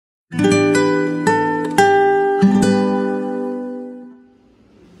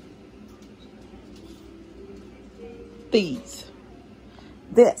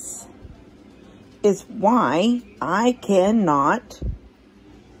This is why I cannot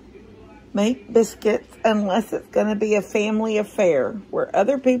make biscuits unless it's going to be a family affair where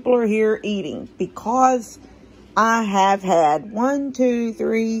other people are here eating, because I have had 1, 2,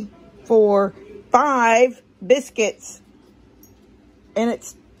 3, 4, 5 biscuits and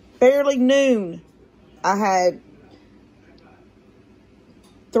it's barely noon. I had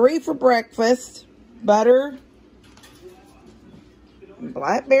 3 for breakfast, butter,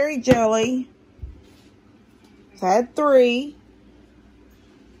 blackberry jelly. So I had 3.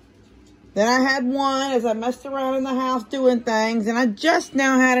 Then I had 1 as I messed around in the house doing things, and I just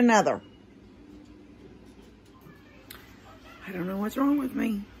now had another. I don't know what's wrong with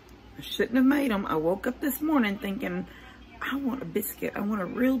me. I shouldn't have made them. I woke up this morning thinking, I want a biscuit. I want a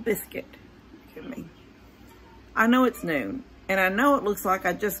real biscuit. Look at me. I know it's noon, and I know it looks like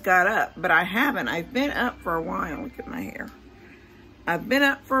I just got up, but I haven't. I've been up for a while. Look at my hair. I've been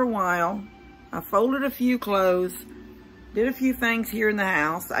up for a while. I folded a few clothes, did a few things here in the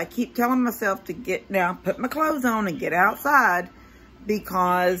house. I keep telling myself to put my clothes on and get outside,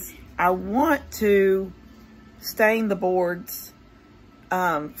 because I want to stain the boards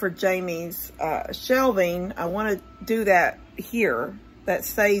for Jamie's shelving. I want to do that here. That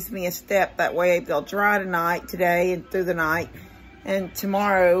saves me a step. That way they'll dry tonight, today, and through the night. And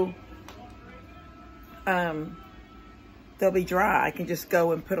tomorrow, they'll be dry. I can just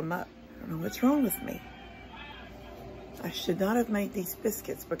go and put them up. I don't know what's wrong with me. I should not have made these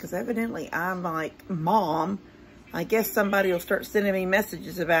biscuits, because evidently I'm like, Mom, I guess somebody will start sending me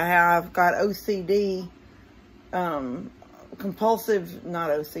messages about how I've got OCD, compulsive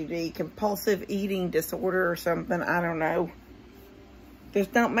eating disorder or something. I don't know.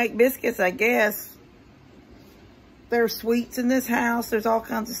 Just don't make biscuits, I guess. There's sweets in this house. There's all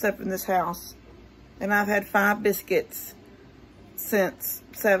kinds of stuff in this house. And I've had 5 biscuits since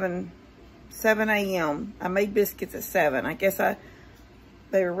 7 a.m. I made biscuits at 7. I guess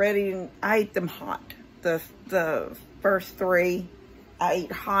they were ready, and I ate them hot. The first 3 I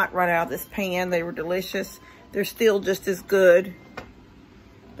ate hot right out of this pan. They were delicious. They're still just as good.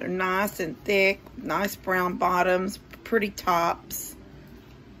 They're nice and thick, nice brown bottoms, pretty tops.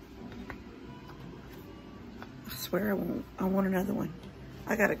 I swear I want another one.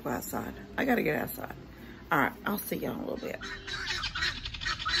 I gotta go outside. I gotta get outside. All right, I'll see y'all in a little bit.